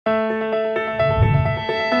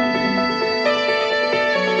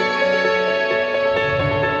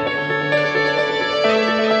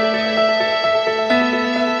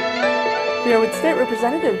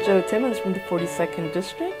Representative Joe Timmons from the 42nd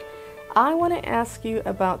District. I want to ask you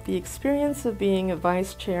about the experience of being a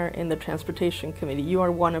vice chair in the Transportation Committee. You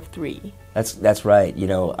are one of three. That's right.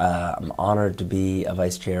 I'm honored to be a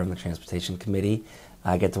vice chair on the Transportation Committee.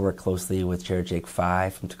 I get to work closely with Chair Jake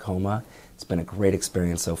Fye from Tacoma. It's been a great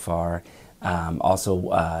experience so far.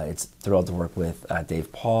 It's thrilled to work with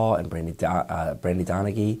Dave Paul and Brandy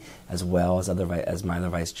Donaghy, as well as my other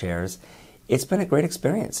vice chairs. It's been a great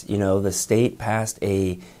experience. The state passed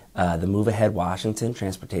the Move Ahead Washington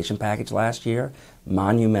transportation package last year,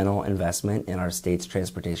 monumental investment in our state's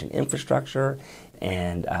transportation infrastructure,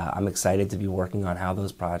 and I'm excited to be working on how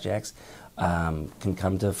those projects can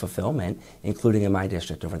come to fulfillment, including in my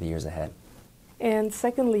district over the years ahead. And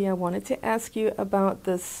secondly, I wanted to ask you about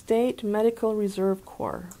the State Medical Reserve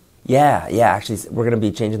Corps. Yeah, actually, we're going to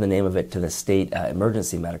be changing the name of it to the State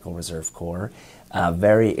Emergency Medical Reserve Corps.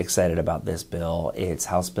 Very excited about this bill. It's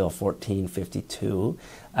House Bill 1452.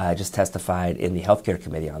 Just testified in the Healthcare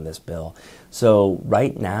Committee on this bill. So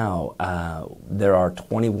right now, there are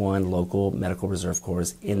 21 local medical reserve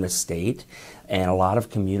corps in the state, and a lot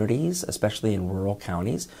of communities, especially in rural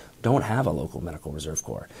counties, don't have a local medical reserve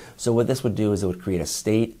corps. So what this would do is it would create a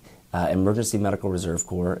state emergency medical reserve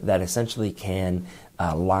corps that essentially can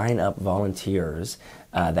line up volunteers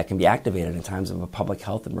that can be activated in times of a public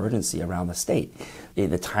health emergency around the state.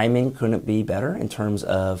 The timing couldn't be better in terms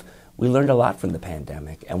of we learned a lot from the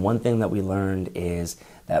pandemic, and one thing that we learned is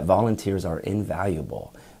that volunteers are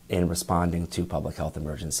invaluable in responding to public health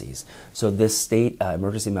emergencies. So this state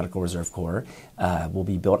emergency medical reserve corps will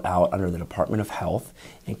be built out under the Department of Health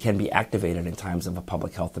and can be activated in times of a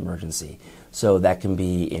public health emergency. So that can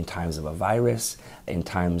be in times of a virus, in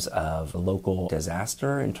times of a local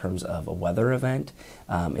disaster, in terms of a weather event,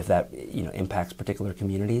 if that impacts particular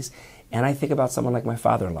communities. And I think about someone like my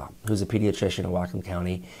father-in-law, who's a pediatrician in Whatcom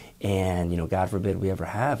County, and God forbid we ever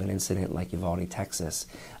have an incident like Uvalde, Texas.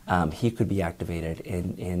 He could be activated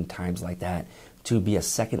in times like that to be a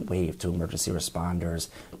second wave to emergency responders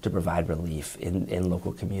to provide relief in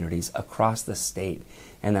local communities across the state.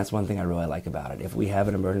 And that's one thing I really like about it. If we have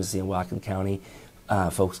an emergency in Whatcom County,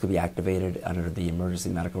 folks could be activated under the Emergency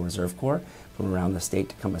Medical Reserve Corps from around the state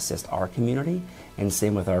to come assist our community, and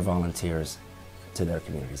same with our volunteers to their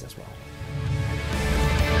communities as well.